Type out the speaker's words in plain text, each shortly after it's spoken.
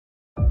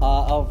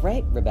All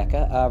right,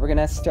 Rebecca. We're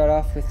gonna start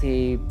off with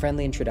a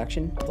friendly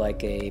introduction,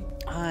 like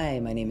hi,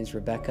 my name is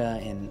Rebecca,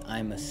 and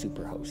I'm a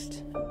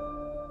Superhost.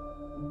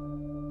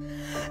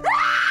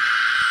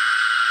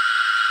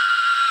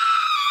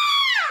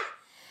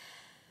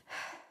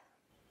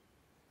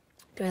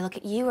 Do I look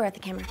at you or at the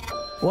camera?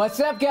 What's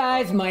up,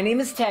 guys? My name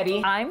is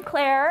Teddy. I'm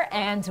Claire,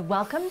 and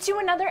welcome to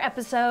another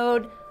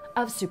episode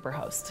of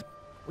Superhost.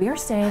 We are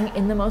staying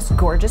in the most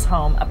gorgeous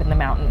home up in the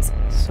mountains.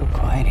 It's so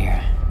quiet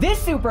here.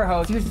 This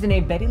Superhost, uses the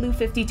name Betty Lou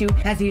 52,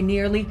 has a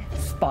nearly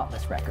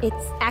spotless record.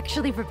 It's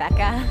actually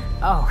Rebecca.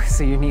 Oh,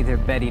 so you're neither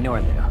Betty nor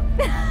Lou.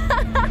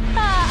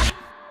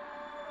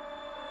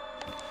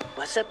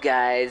 What's up,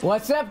 guys?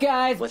 What's up,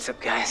 guys? What's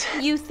up, guys?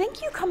 You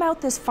think you come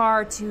out this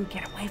far to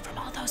get away from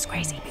all those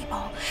crazy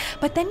people,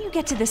 but then you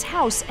get to this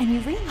house and you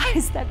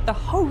realize that the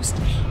host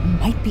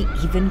might be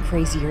even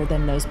crazier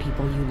than those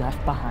people you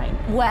left behind.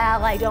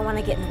 Well, I don't want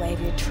to get in the way of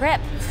your trip.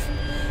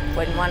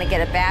 Wouldn't want to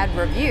get a bad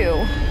review.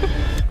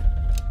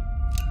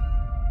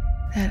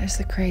 That is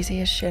the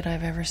craziest shit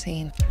I've ever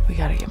seen. We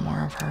gotta get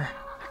more of her.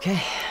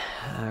 Okay,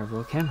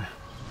 roll camera.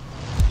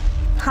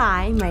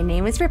 Hi, my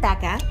name is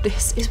Rebecca,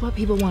 This is what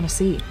people want to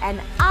see. and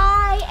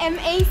I am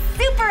a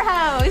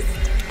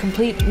Superhost.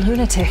 Complete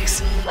lunatics.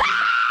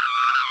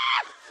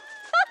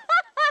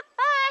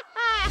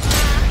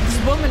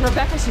 This woman,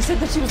 Rebecca, she said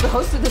that she was the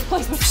host of this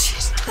place, but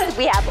she's not.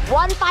 We have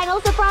one final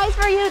surprise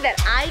for you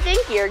that I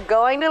think you're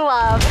going to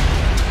love.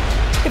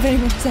 If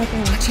anyone's out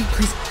there watching,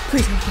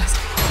 please help us.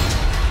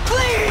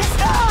 Please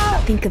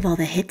stop! Think of all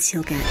the hits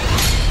you'll get.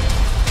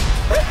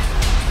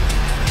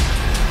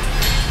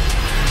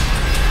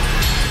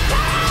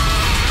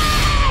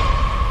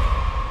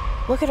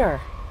 Look at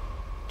her.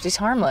 She's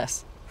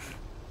harmless.